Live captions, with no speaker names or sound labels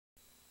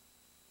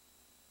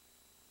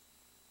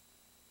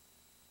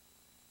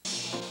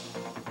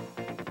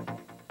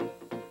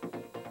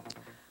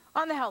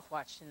On the Health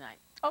Watch tonight.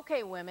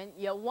 Okay, women,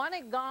 you want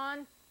it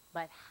gone,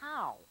 but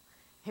how?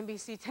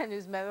 NBC 10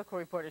 News medical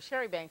reporter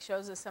Sherry Banks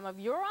shows us some of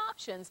your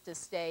options to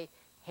stay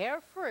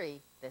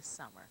hair-free this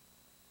summer.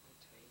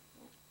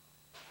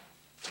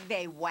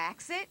 They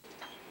wax it,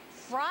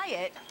 fry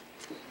it,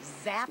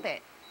 zap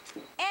it.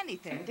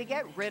 Anything to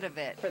get rid of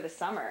it. For the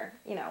summer,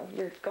 you know,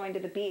 you're going to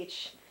the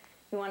beach.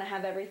 You want to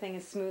have everything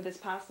as smooth as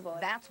possible.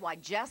 That's why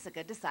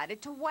Jessica decided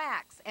to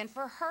wax. And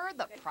for her,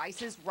 the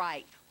price is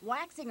right.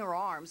 Waxing her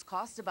arms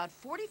costs about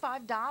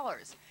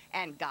 $45.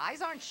 And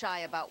guys aren't shy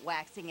about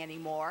waxing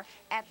anymore.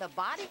 At the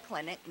body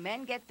clinic,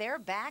 men get their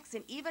backs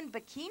and even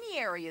bikini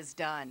areas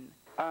done.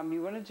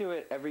 You want to do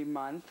it every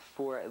month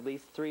for at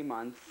least 3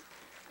 months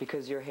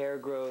because your hair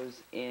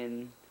grows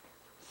in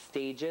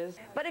stages.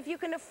 But if you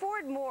can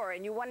afford more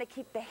and you want to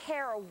keep the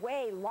hair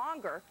away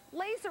longer,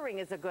 lasering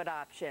is a good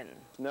option.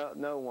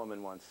 No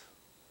woman wants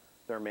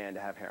their man to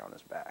have hair on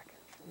his back.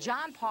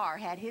 John Parr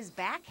had his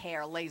back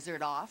hair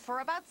lasered off for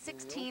about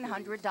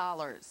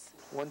 $1,600.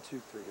 1,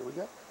 2, 3, here we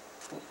go.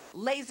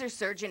 Laser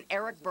surgeon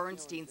Eric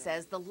Bernstein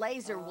says the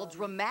laser will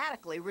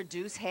dramatically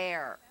reduce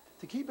hair.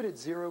 To keep it at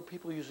 0,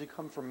 people usually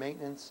come for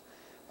maintenance,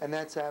 and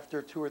that's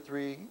after 2 or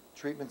 3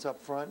 treatments up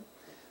front.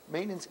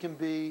 Maintenance can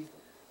be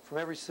from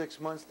every 6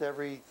 months to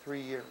every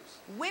 3 years.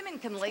 Women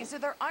can laser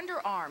their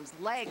underarms,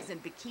 legs,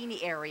 and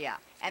bikini area.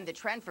 And the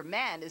trend for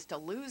men is to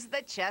lose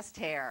the chest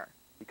hair.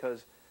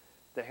 Because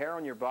the hair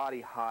on your body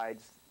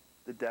hides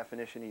the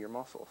definition of your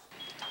muscles.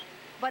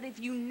 But if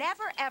you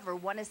never ever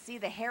want to see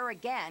the hair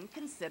again,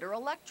 consider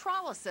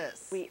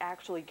electrolysis. We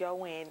actually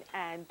go in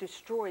and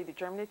destroy the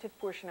germinative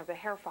portion of the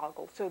hair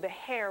follicle, so the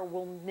hair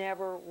will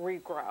never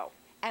regrow.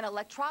 And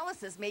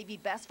electrolysis may be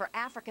best for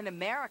African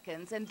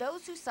Americans and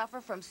those who suffer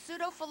from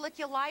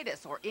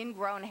pseudofolliculitis or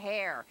ingrown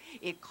hair.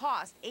 It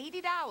costs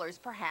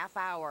 $80 per half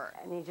hour.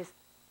 And you just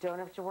don't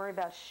have to worry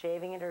about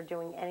shaving it or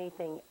doing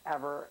anything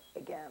ever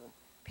again.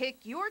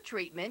 Pick your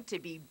treatment to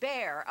be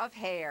bare of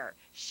hair.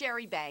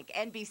 Sherry Bank,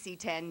 NBC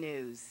 10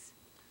 News.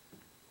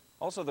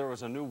 Also, there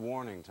was a new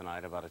warning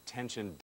tonight about attention